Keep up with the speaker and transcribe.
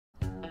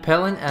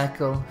Pelin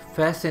Akil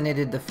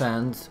fascinated the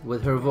fans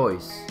with her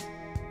voice.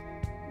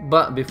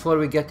 But before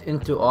we get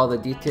into all the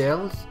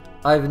details,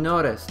 I've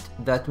noticed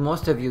that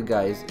most of you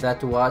guys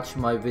that watch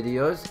my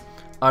videos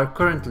are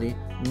currently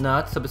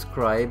not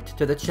subscribed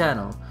to the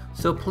channel.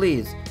 So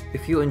please,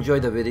 if you enjoy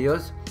the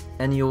videos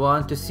and you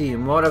want to see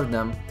more of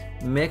them,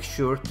 make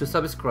sure to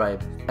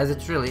subscribe, as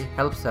it really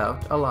helps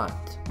out a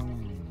lot.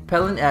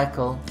 Pelin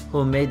Akil,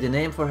 who made a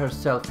name for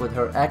herself with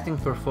her acting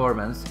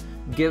performance,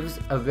 gives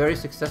a very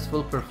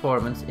successful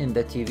performance in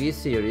the TV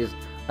series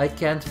I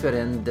Can't Fit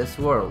in This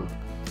World.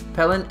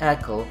 Pelin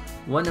Akil,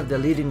 one of the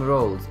leading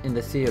roles in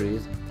the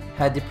series,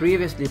 had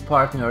previously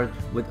partnered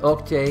with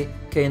Oktay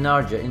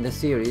Kaynarca in the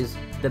series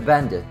The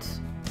Bandits.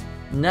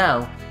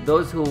 Now,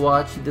 those who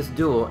watch this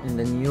duo in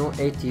the new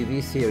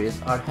ATV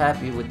series are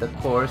happy with the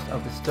course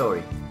of the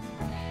story.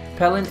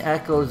 Pelin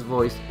Akil's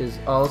voice is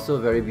also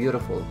very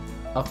beautiful.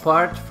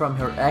 Apart from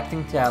her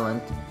acting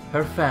talent,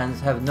 her fans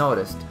have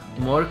noticed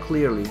more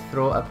clearly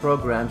through a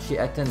program she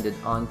attended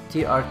on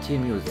TRT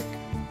Music.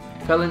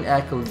 Pelin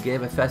Akil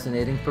gave a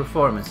fascinating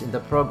performance in the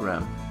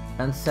program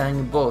and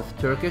sang both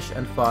Turkish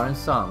and foreign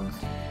songs.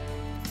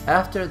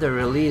 After the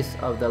release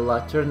of the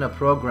Laterna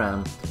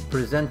program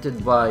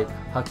presented by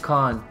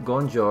Hakan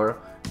Gonjor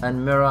and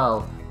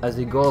Meral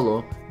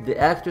Azigolo, the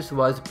actress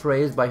was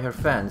praised by her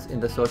fans in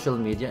the social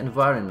media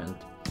environment.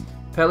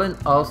 Pelin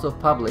also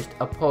published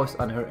a post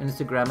on her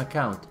Instagram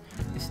account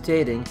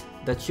stating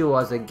that she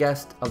was a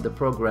guest of the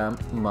program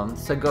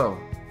months ago.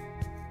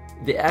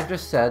 The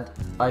actress said,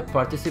 "I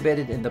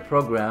participated in the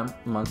program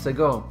months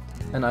ago,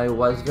 and I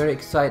was very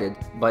excited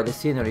by the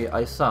scenery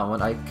I saw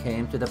when I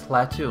came to the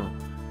plateau.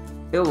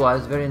 It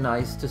was very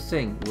nice to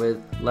sing with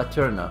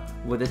Laterna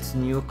with its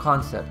new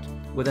concept,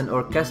 with an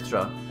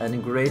orchestra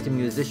and great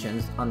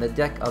musicians on the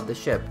deck of the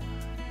ship,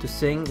 to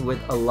sing with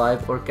a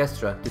live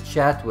orchestra to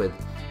chat with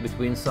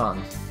between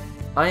songs.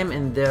 I am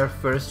in their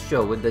first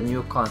show with the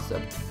new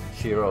concept,"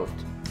 she wrote.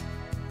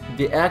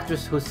 The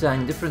actress, who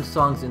sang different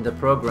songs in the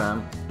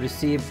program,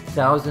 received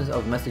thousands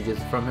of messages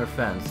from her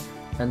fans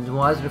and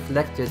was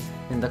reflected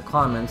in the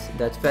comments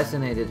that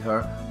fascinated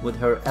her with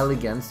her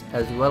elegance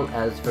as well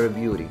as her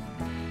beauty.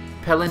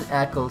 Pelin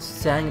Akil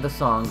sang the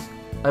songs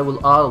 "I Will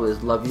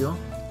Always Love You"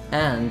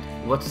 and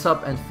 "What's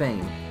Up" and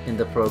 "Fame" in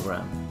the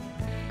program.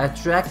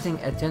 Attracting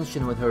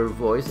attention with her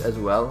voice as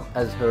well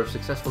as her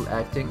successful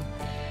acting,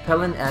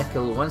 Pelin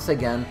Akil once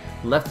again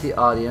left the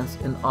audience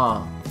in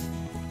awe.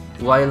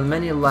 While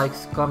many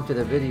likes come to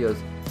the videos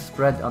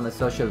spread on the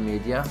social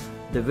media,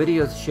 the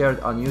videos shared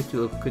on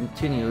YouTube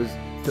continues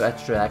to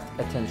attract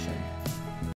attention.